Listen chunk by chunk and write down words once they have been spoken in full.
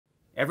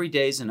Every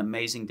day is an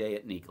amazing day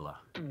at Nikola.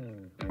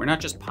 We're not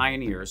just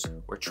pioneers,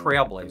 we're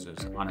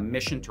trailblazers on a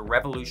mission to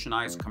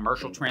revolutionize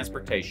commercial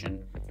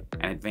transportation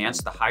and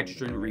advance the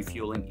hydrogen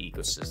refueling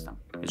ecosystem.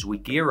 As we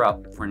gear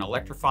up for an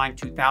electrifying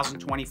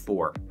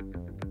 2024,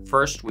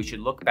 first we should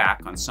look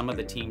back on some of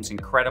the team's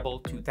incredible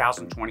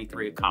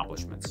 2023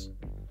 accomplishments.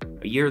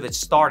 A year that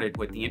started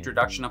with the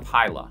introduction of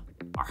HYLA,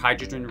 our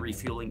hydrogen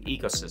refueling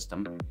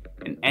ecosystem,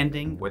 and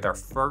ending with our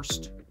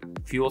first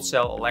fuel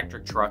cell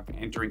electric truck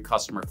entering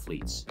customer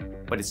fleets.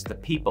 But it's the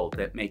people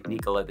that make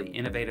Nikola the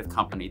innovative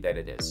company that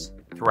it is.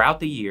 Throughout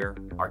the year,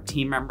 our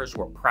team members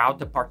were proud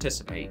to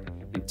participate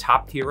in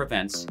top-tier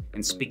events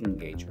and speaking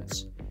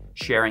engagements,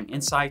 sharing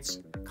insights,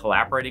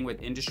 collaborating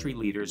with industry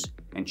leaders,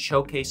 and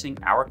showcasing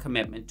our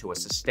commitment to a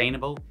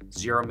sustainable,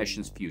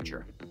 zero-emissions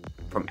future.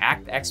 From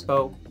ACT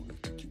Expo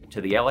to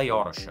the LA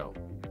Auto Show,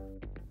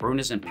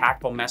 Bruna's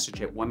impactful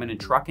message at Women in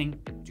Trucking,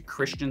 to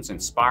Christian's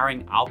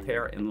inspiring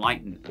Altair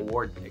Enlighten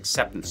Award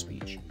acceptance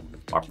speech,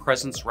 our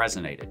presence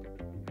resonated,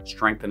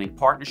 strengthening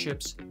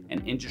partnerships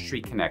and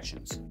industry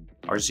connections.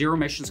 Our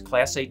zero-emissions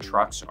Class 8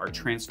 trucks are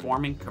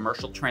transforming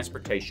commercial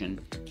transportation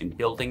and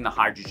building the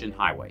hydrogen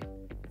highway.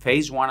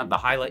 Phase 1 of the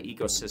HYLA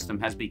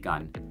ecosystem has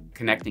begun,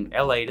 connecting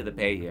LA to the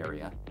Bay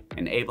Area,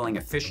 enabling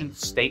efficient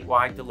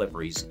statewide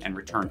deliveries and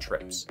return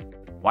trips.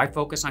 Why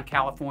focus on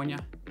California?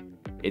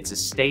 It's a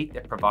state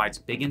that provides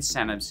big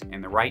incentives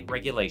and the right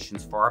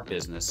regulations for our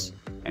business,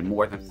 and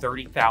more than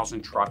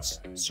 30,000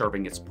 trucks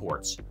serving its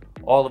ports,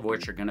 all of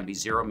which are going to be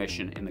zero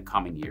emission in the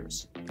coming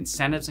years.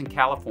 Incentives in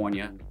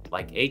California,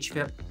 like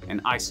HVIP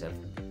and ISIP,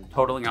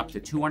 totaling up to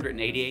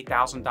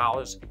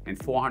 $288,000 and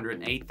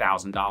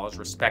 $408,000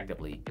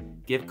 respectively,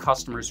 give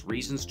customers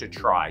reasons to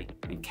try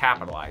and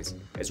capitalize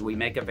as we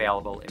make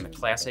available in the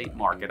Class 8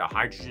 market a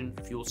hydrogen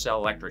fuel cell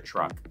electric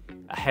truck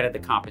ahead of the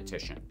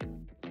competition.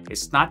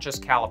 It's not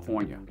just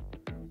California.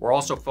 We're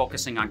also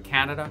focusing on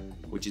Canada,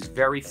 which is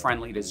very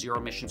friendly to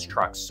zero-emissions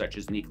trucks such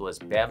as Nikola's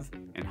BEV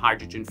and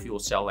hydrogen fuel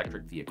cell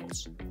electric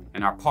vehicles.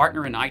 And our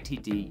partner in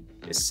ITD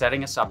is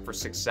setting us up for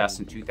success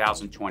in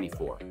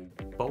 2024.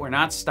 But we're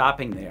not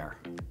stopping there.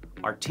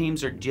 Our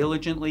teams are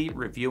diligently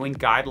reviewing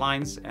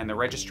guidelines and the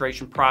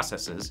registration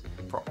processes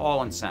for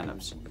all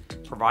incentives,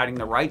 providing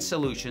the right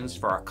solutions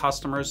for our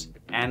customers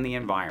and the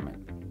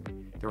environment.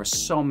 There are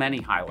so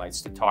many highlights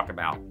to talk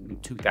about in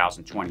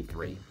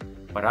 2023,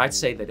 but I'd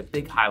say that a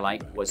big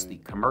highlight was the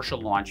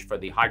commercial launch for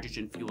the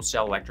hydrogen fuel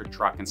cell electric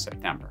truck in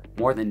September.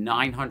 More than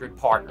 900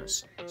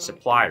 partners,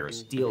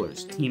 suppliers,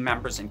 dealers, team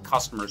members, and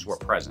customers were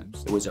present.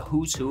 It was a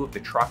who's who of the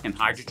truck and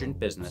hydrogen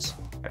business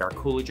at our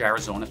Coolidge,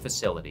 Arizona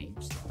facility,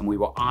 and we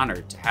were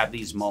honored to have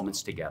these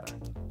moments together.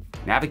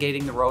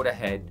 Navigating the road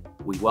ahead,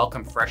 we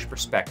welcome fresh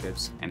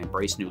perspectives and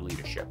embrace new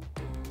leadership.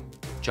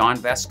 John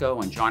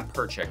Vesco and John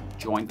Perchik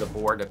joined the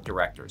board of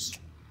directors.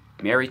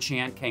 Mary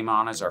Chan came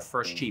on as our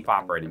first chief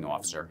operating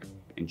officer,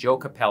 and Joe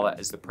Capella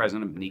as the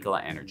president of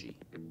Nikola Energy.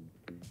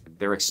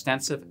 Their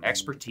extensive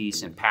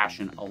expertise and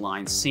passion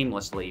align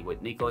seamlessly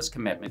with Nikola's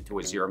commitment to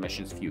a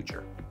zero-emissions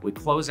future. We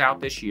close out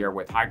this year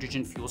with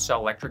hydrogen fuel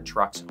cell electric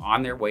trucks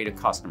on their way to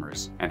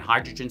customers and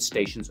hydrogen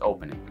stations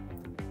opening,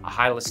 a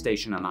HYLA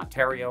station in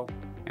Ontario,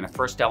 and a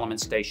First Element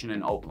station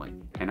in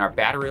Oakland. And our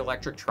battery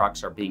electric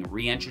trucks are being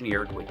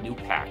re-engineered with new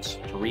packs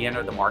to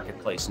re-enter the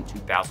marketplace in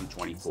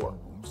 2024.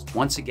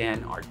 Once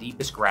again, our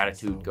deepest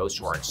gratitude goes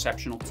to our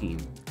exceptional team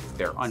for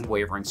their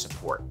unwavering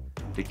support.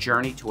 The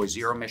journey to a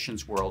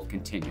zero-emissions world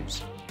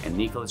continues, and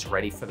Nikola is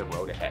ready for the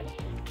road ahead.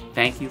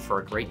 Thank you for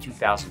a great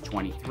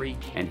 2023,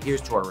 and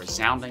here's to a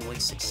resoundingly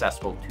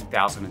successful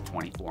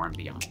 2024 and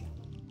beyond.